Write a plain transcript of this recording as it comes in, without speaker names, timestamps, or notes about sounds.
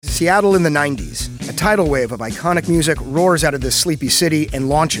Seattle in the 90s. A tidal wave of iconic music roars out of this sleepy city and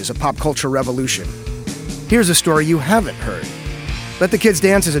launches a pop culture revolution. Here's a story you haven't heard. Let the Kids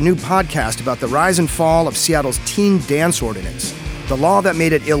Dance is a new podcast about the rise and fall of Seattle's teen dance ordinance, the law that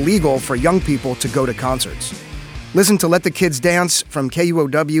made it illegal for young people to go to concerts. Listen to Let the Kids Dance from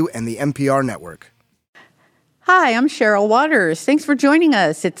KUOW and the NPR network. Hi, I'm Cheryl Waters. Thanks for joining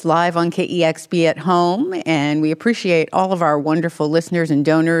us. It's live on KEXP at home, and we appreciate all of our wonderful listeners and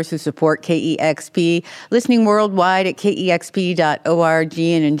donors who support KEXP, listening worldwide at kexp.org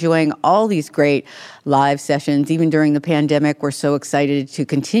and enjoying all these great live sessions. Even during the pandemic, we're so excited to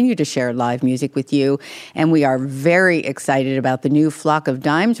continue to share live music with you, and we are very excited about the new Flock of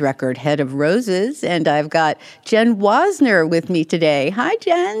Dimes record, Head of Roses, and I've got Jen Wasner with me today. Hi,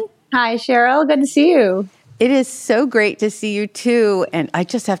 Jen. Hi, Cheryl. Good to see you. It is so great to see you, too. And I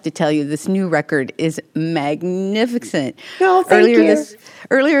just have to tell you, this new record is magnificent. Oh, thank you.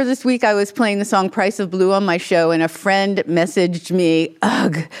 Earlier this week, I was playing the song Price of Blue on my show, and a friend messaged me,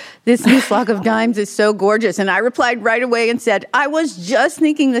 ugh, this new Flock of Dimes is so gorgeous. And I replied right away and said, I was just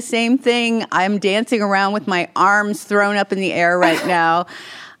thinking the same thing. I'm dancing around with my arms thrown up in the air right now.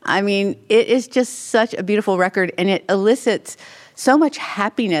 I mean, it is just such a beautiful record, and it elicits so much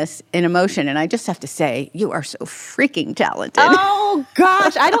happiness and emotion. And I just have to say, you are so freaking talented. Oh,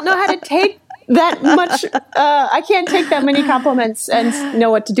 gosh. I don't know how to take that much. I can't take that many compliments and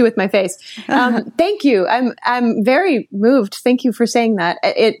know what to do with my face. Thank you. I'm very moved. Thank you for saying that.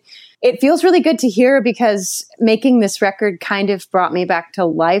 It feels really good to hear because making this record kind of brought me back to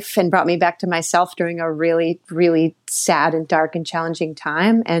life and brought me back to myself during a really, really sad and dark and challenging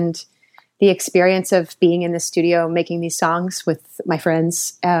time. And the experience of being in the studio making these songs with my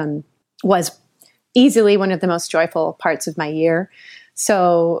friends was easily one of the most joyful parts of my year.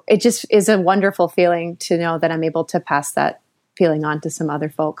 So it just is a wonderful feeling to know that I'm able to pass that feeling on to some other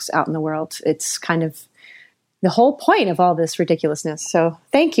folks out in the world. It's kind of the whole point of all this ridiculousness. So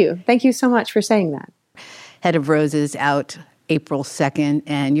thank you. Thank you so much for saying that. Head of Roses out April 2nd,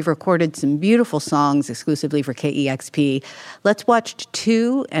 and you've recorded some beautiful songs exclusively for KEXP. Let's watch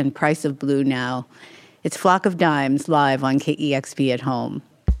 2 and Price of Blue now. It's Flock of Dimes live on KEXP at home.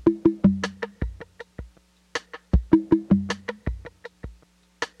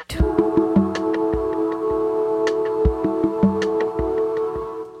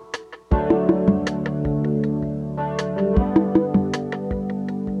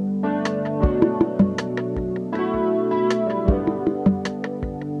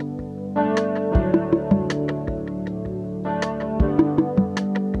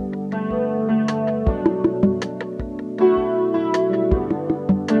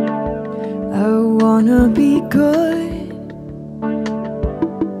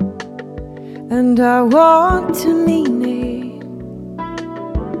 I want to mean it.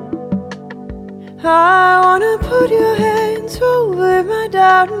 I want to put your hands over my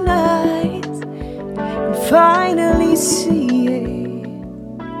dark nights and finally see it.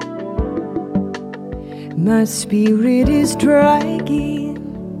 My spirit is dragging.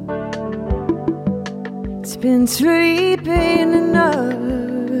 It's been sleeping enough.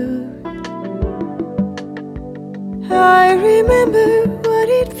 I remember what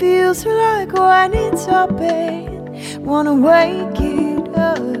it feels like when it's open. Wanna wake it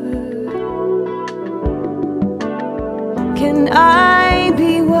up. Can I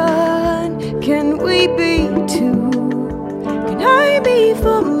be one? Can we be two? Can I be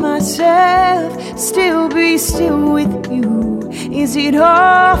for myself? Still be still with you? Is it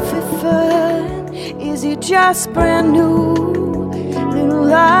all for fun? Is it just brand new? Little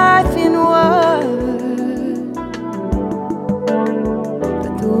life in one.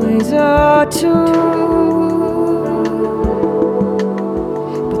 Ways are two,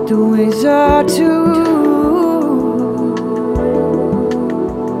 but the ways are two.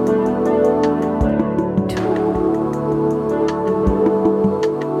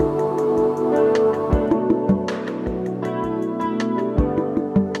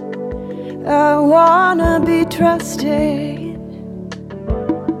 I wanna be trusted.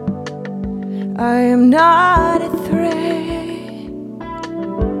 I am not a threat.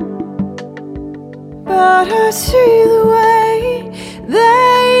 But I see the way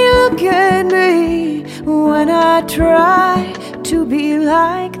they look at me when I try to be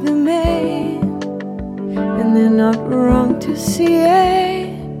like the man. And they're not wrong to see it.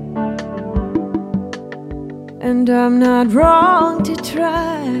 And I'm not wrong to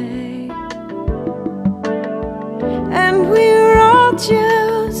try. And we're all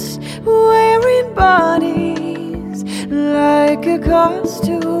just wearing bodies like a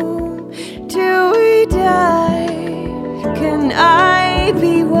costume till we die. Can I I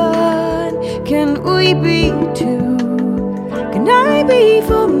be one? Can we be two? Can I be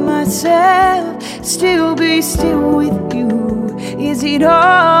for myself, still be still with you? Is it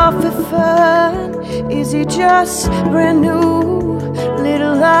all for fun? Is it just brand new?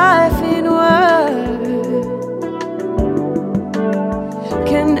 Little life in words.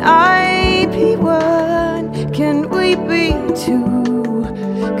 Can I be one? Can we be two?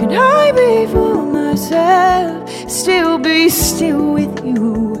 Can I be for myself, still be still with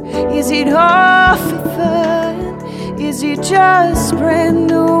you? Is it all for fun? Is it just brand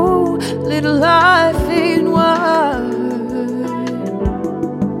new? Little life in words.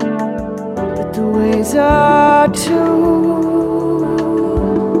 But the ways are two.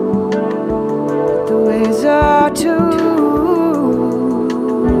 But the ways are two.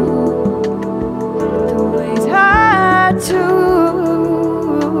 But the ways are two.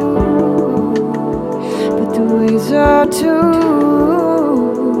 But the ways are two.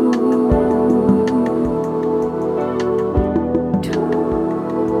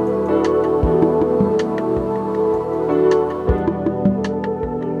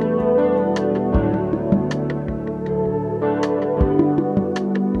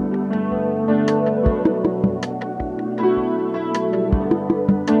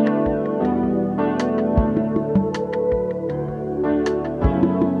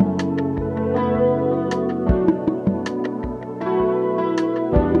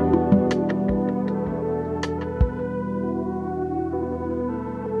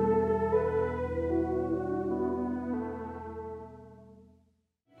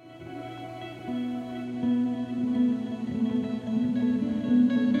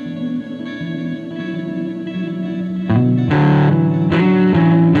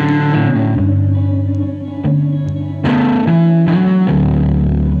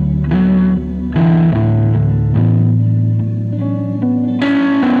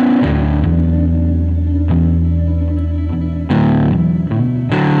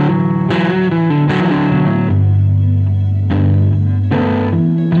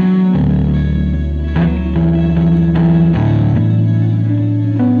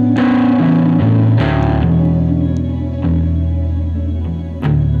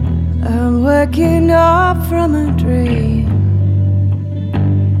 Waking up from a dream,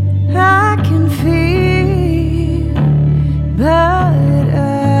 I can feel, but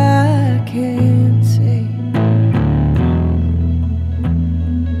I can't see.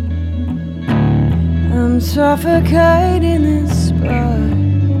 I'm suffocating this spark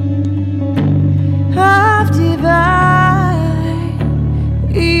of divine.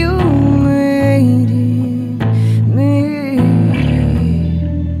 You made me.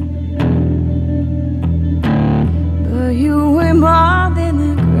 You were more than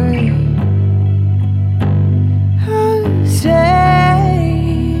the grave. Oh,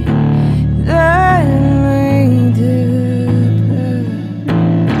 say that made the blood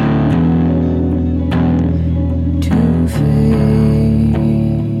to fade.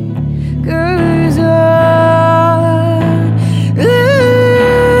 'Cause on the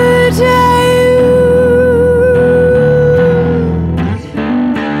day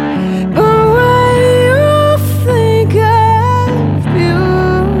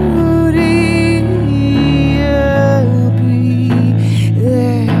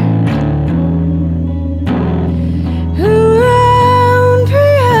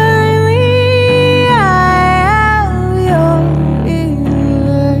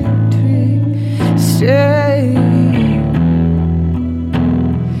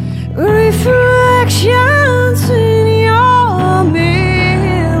reflections in your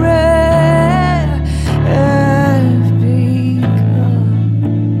mirror have become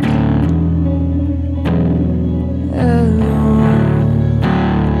alone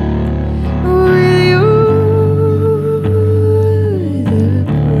with you. The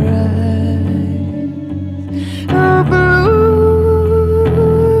price of blue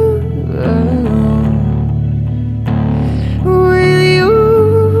alone with you.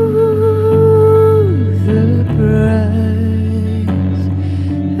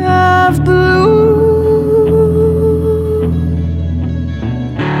 Of blue.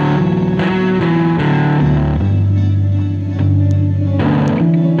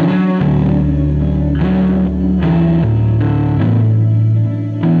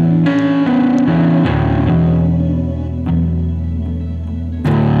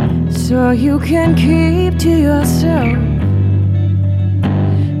 So you can keep to yourself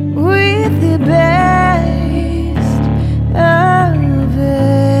with the best of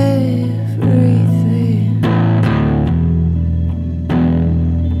everything,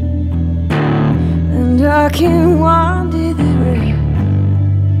 and I can wander the rest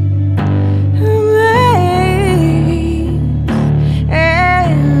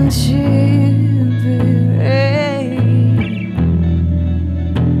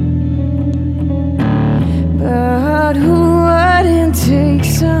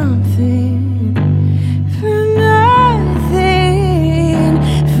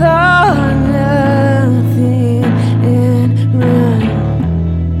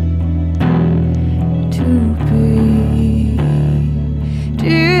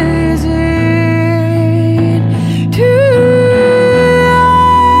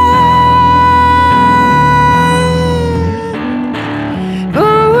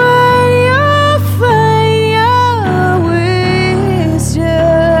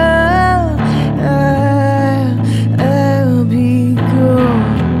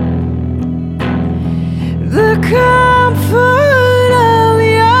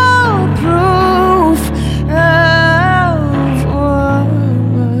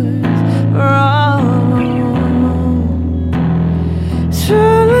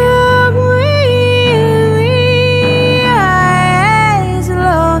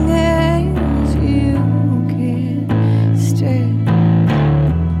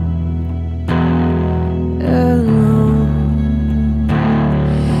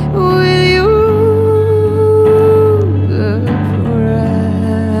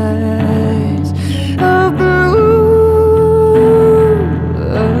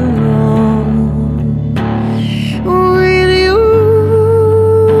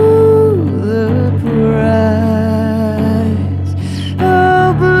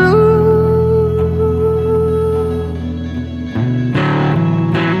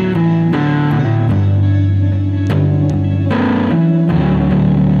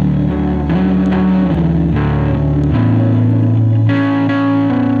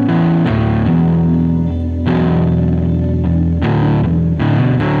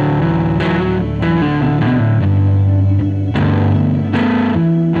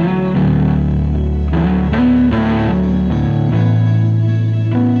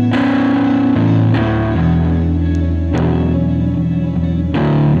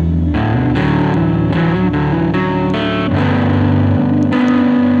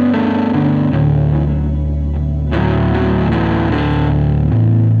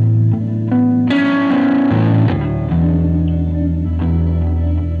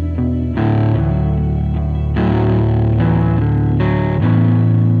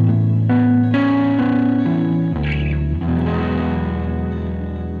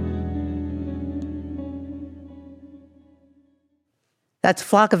That's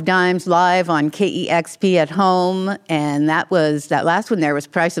Flock of Dimes live on KEXP at home. And that last one there was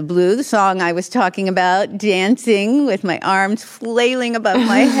Price of Blue, the song I was talking about, dancing with my arms flailing above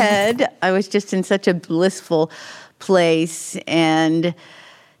my head. I was just in such a blissful place. And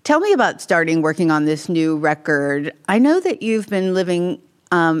tell me about starting working on this new record. I know that you've been living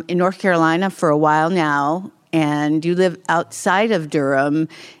in North Carolina for a while now, and you live outside of Durham.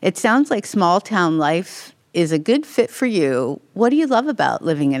 It sounds like small town life is a good fit for you. What do you love about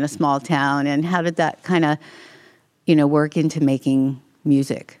living in a small town, and how did that kind of, work into making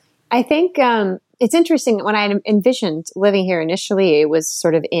music? I think it's interesting. When I envisioned living here initially, it was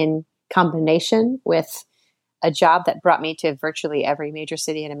sort of in combination with a job that brought me to virtually every major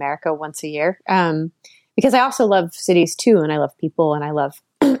city in America once a year. Because I also love cities too, and I love people, and I love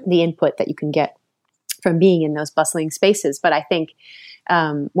the input that you can get from being in those bustling spaces. But I think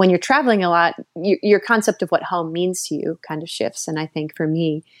when you're traveling a lot, your concept of what home means to you kind of shifts. And I think for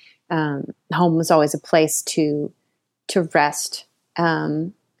me, home was always a place to rest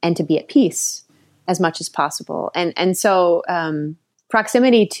and to be at peace as much as possible. And so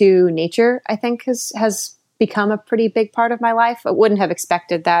proximity to nature, I think, has become a pretty big part of my life. I wouldn't have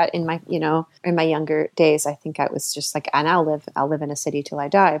expected that in my younger days. I think I was just like, and I'll live in a city till I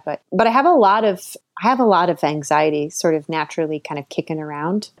die. But I have a lot of anxiety sort of naturally kind of kicking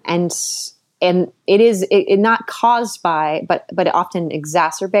around. And it is not caused by, but often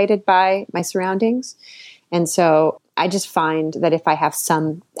exacerbated by my surroundings. And so I just find that if I have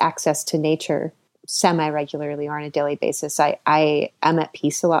some access to nature semi-regularly or on a daily basis, I am at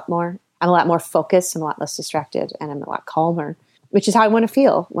peace a lot more. I'm a lot more focused, I'm a lot less distracted, and I'm a lot calmer, which is how I want to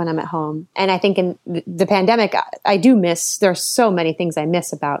feel when I'm at home. And I think in the pandemic, I do miss, there are so many things I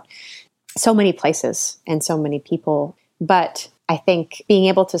miss about so many places and so many people. But I think being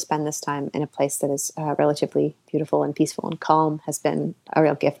able to spend this time in a place that is relatively beautiful and peaceful and calm has been a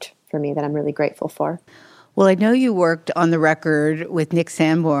real gift for me that I'm really grateful for. Well, I know you worked on the record with Nick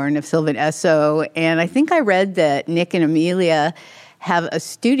Sanborn of Sylvan Esso, and I think I read that Nick and Amelia have a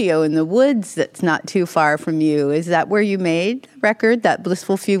studio in the woods that's not too far from you. Is that where you made the record, that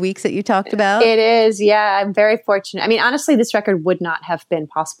blissful few weeks that you talked about? It is, yeah. I'm very fortunate. I mean, honestly, this record would not have been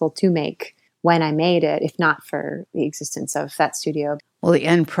possible to make when I made it, if not for the existence of that studio. Well, the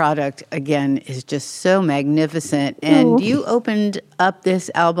end product, again, is just so magnificent. And you opened up this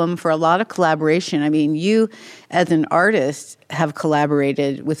album for a lot of collaboration. I mean, you, as an artist, have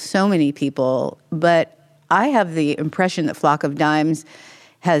collaborated with so many people, but I have the impression that Flock of Dimes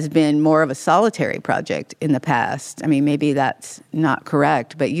has been more of a solitary project in the past. I mean, maybe that's not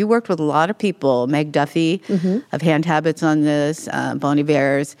correct, but you worked with a lot of people. Meg Duffy of Hand Habits on this, Bon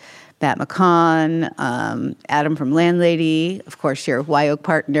Iver's Matt McCon, Adam from Landlady, of course, your Wyoke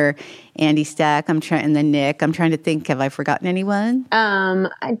partner, Andy Stack, and then Nick. I'm trying to think, have I forgotten anyone?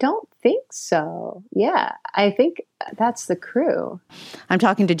 I don't think so. Yeah, I think that's the crew. I'm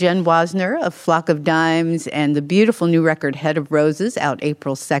talking to Jen Wasner of Flock of Dimes and the beautiful new record Head of Roses, out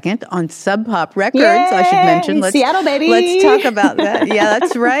April 2nd on Sub Pop Records. Yay! I should mention. Seattle, baby. Let's talk about that. Yeah,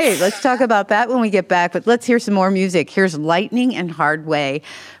 that's right. Let's talk about that when we get back. But let's hear some more music. Here's Lightning and Hard Way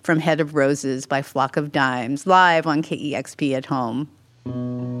from Head of Roses by Flock of Dimes, live on KEXP at home.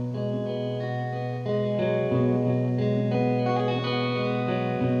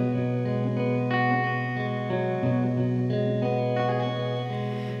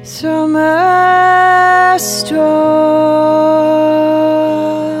 Summer storm,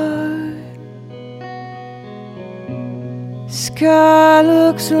 sky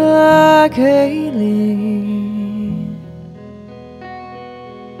looks like alien,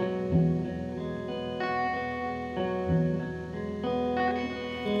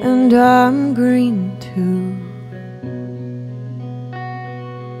 and I'm green too.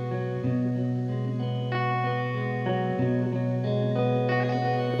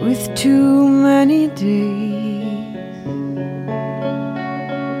 With too many days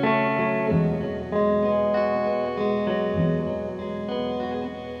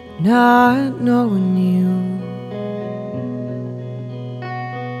not knowing you,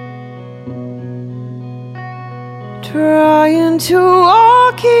 trying to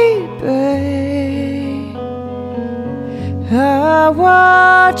walk it back. I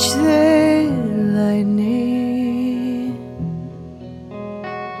watch the lightning,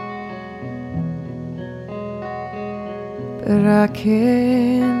 but I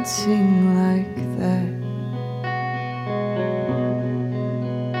can't sing like that.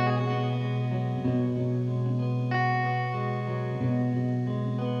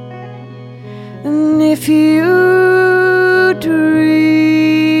 And if you dream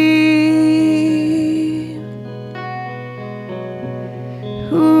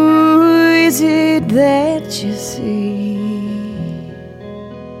Who is it that you see?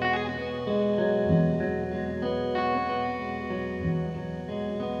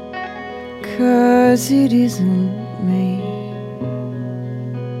 'Cause it isn't me.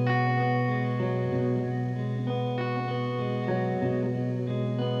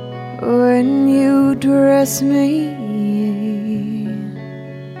 When you dress me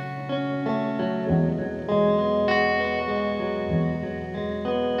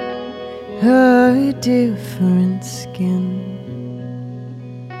a different skin,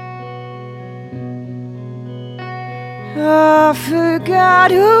 I forgot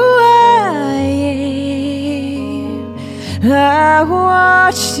who I am. I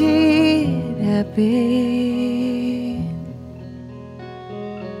watched it happen,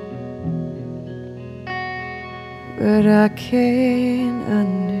 but I can't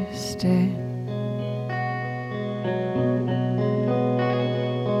understand.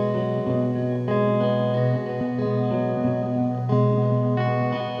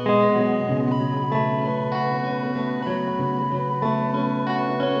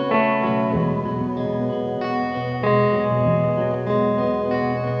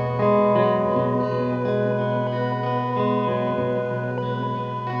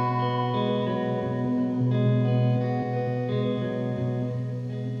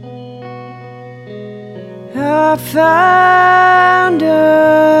 I found out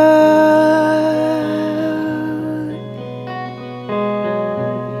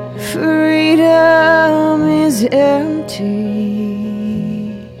freedom is empty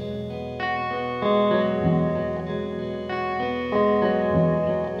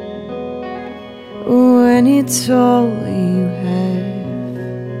when it's all you have.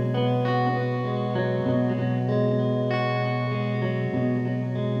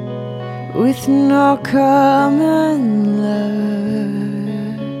 With no common love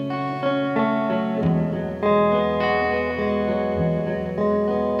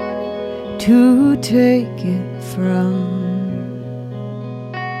to take it from.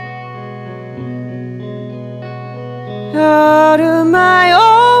 Out of my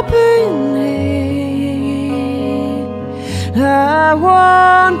open hand, I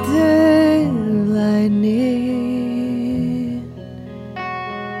want the lightning,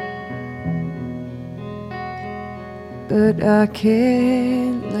 but I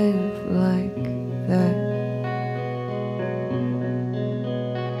can't live like that.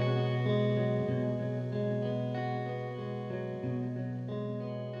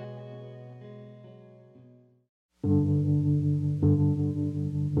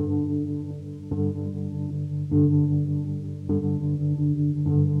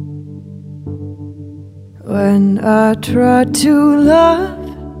 When I tried to love,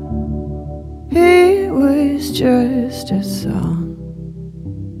 it was just a song,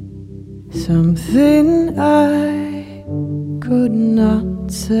 something I could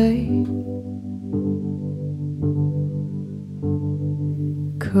not say.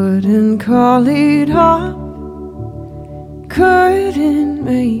 Couldn't call it off, couldn't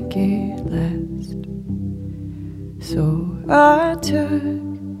make it last, so I took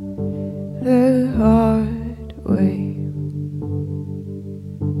the hard way.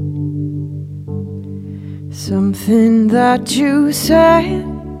 Something that you said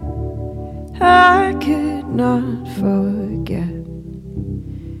I could not forget,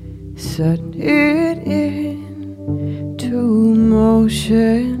 set it into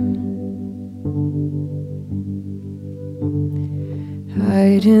motion,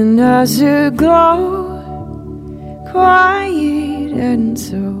 hiding as a glow, quiet and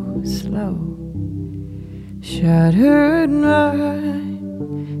so slow, shattered my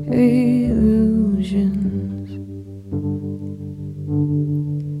illusions.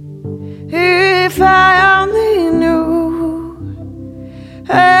 If I only knew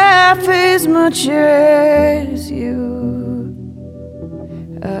half as much as you,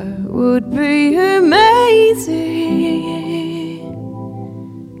 I would be amazing,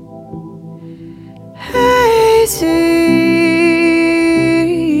 hazy.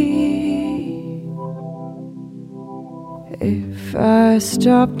 If I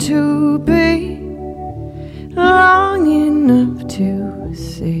stop to be long enough to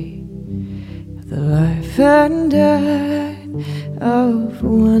see the life and death of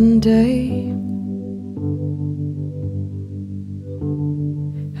one day,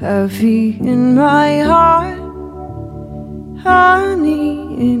 heavy in my heart, honey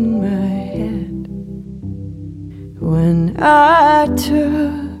in my head, when I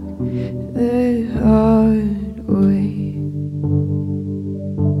took the hard way.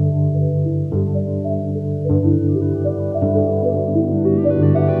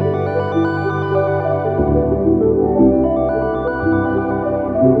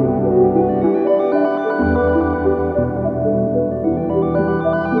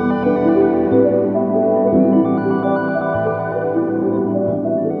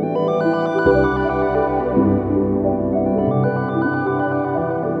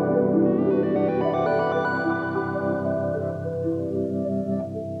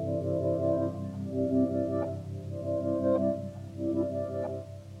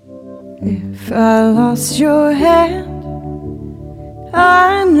 If I lost your hand,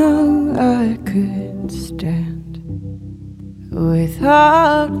 I know I could stand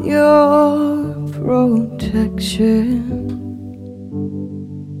without your protection.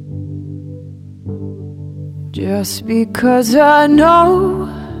 Just because I know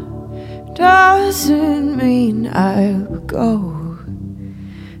doesn't mean I'll go.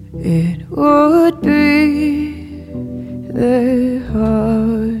 It would be the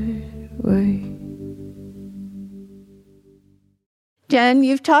hard way. Jen,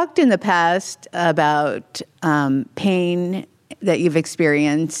 you've talked in the past about pain that you've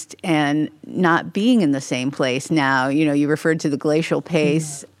experienced and not being in the same place now. You know, you referred to the glacial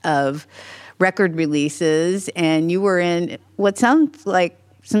pace of record releases, and you were in what sounds like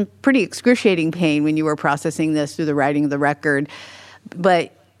some pretty excruciating pain when you were processing this through the writing of the record.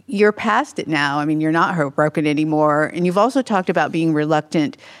 But you're past it now. I mean, you're not heartbroken anymore. And you've also talked about being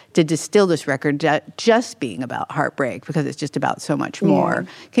reluctant to distill this record just being about heartbreak because it's just about so much more.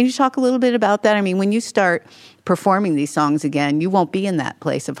 Yeah. Can you talk a little bit about that? I mean, when you start performing these songs again, you won't be in that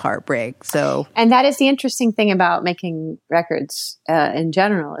place of heartbreak. And that is the interesting thing about making records in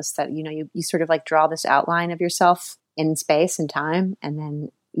general, is that, you know, you sort of like draw this outline of yourself in space and time, and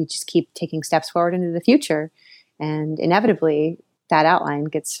then you just keep taking steps forward into the future. And inevitably, that outline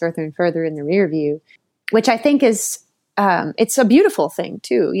gets further and further in the rear view, which I think is, it's a beautiful thing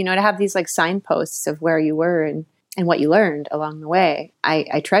too, you know, to have these like signposts of where you were and what you learned along the way.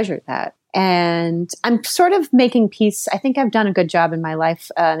 I treasure that. And I'm sort of making peace. I think I've done a good job in my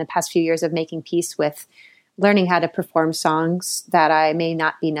life in the past few years of making peace with learning how to perform songs that I may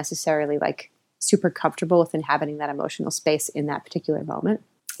not be necessarily like super comfortable with inhabiting that emotional space in that particular moment.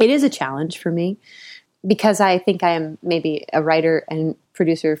 It is a challenge for me, because I think I am maybe a writer and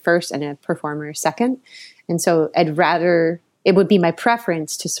producer first and a performer second. And so it would be my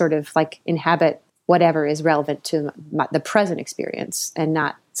preference to sort of like inhabit whatever is relevant to the present experience and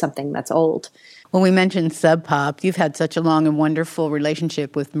not something that's old. When we mentioned Sub Pop, you've had such a long and wonderful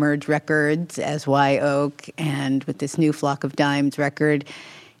relationship with Merge Records as Wye Oak, and with this new Flock of Dimes record,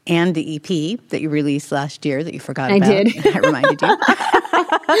 and the EP that you released last year that you forgot about. I did. I reminded you.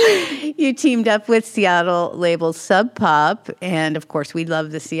 You teamed up with Seattle label Sub Pop, and of course, we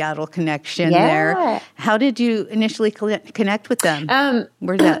love the Seattle connection there. How did you initially connect with them?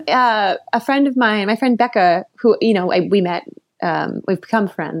 Where's that? A friend of mine, my friend Becca, who, you know, we met, we've become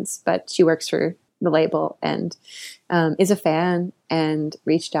friends, but she works for the label and is a fan, and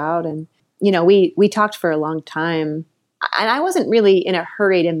reached out, and, you know, we talked for a long time. And I wasn't really in a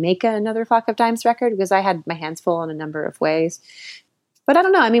hurry to make another Flock of Dimes record because I had my hands full in a number of ways. But I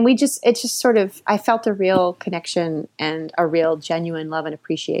don't know. I mean, it's just sort of, I felt a real connection and a real genuine love and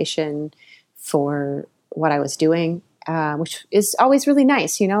appreciation for what I was doing, which is always really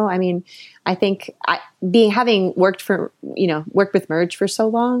nice. You know, I mean, I think having worked with Merge for so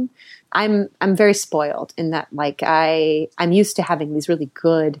long, I'm very spoiled in that, like, I'm used to having these really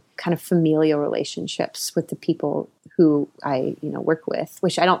good kind of familial relationships with the people who I, you know, work with,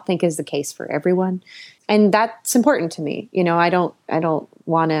 which I don't think is the case for everyone. And that's important to me. You know, I don't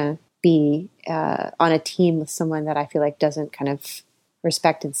want to be on a team with someone that I feel like doesn't kind of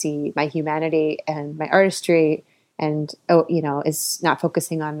respect and see my humanity and my artistry, and, you know, is not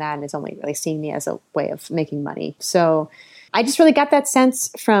focusing on that and is only really seeing me as a way of making money. So I just really got that sense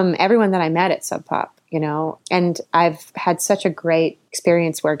from everyone that I met at Sub Pop, you know, and I've had such a great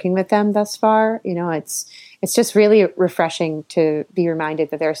experience working with them thus far. You know, it's just really refreshing to be reminded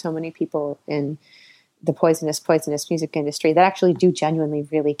that there are so many people in the poisonous music industry that actually do genuinely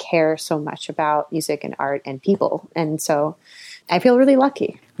really care so much about music and art and people. And so I feel really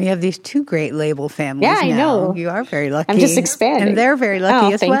lucky. We have these two great label families. Yeah, I know. You are very lucky. I'm just expanding. And they're very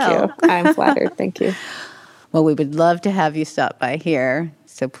lucky as well. Thank you. I'm flattered. Thank you. Well, we would love to have you stop by here.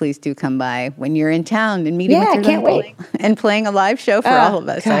 So please do come by when you're in town and meeting with your can't wait. And playing a live show for all of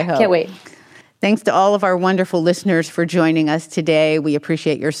us, I hope. Can't wait. Thanks to all of our wonderful listeners for joining us today. We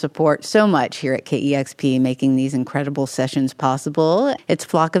appreciate your support so much here at KEXP, making these incredible sessions possible. It's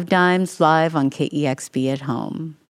Flock of Dimes live on KEXP at Home.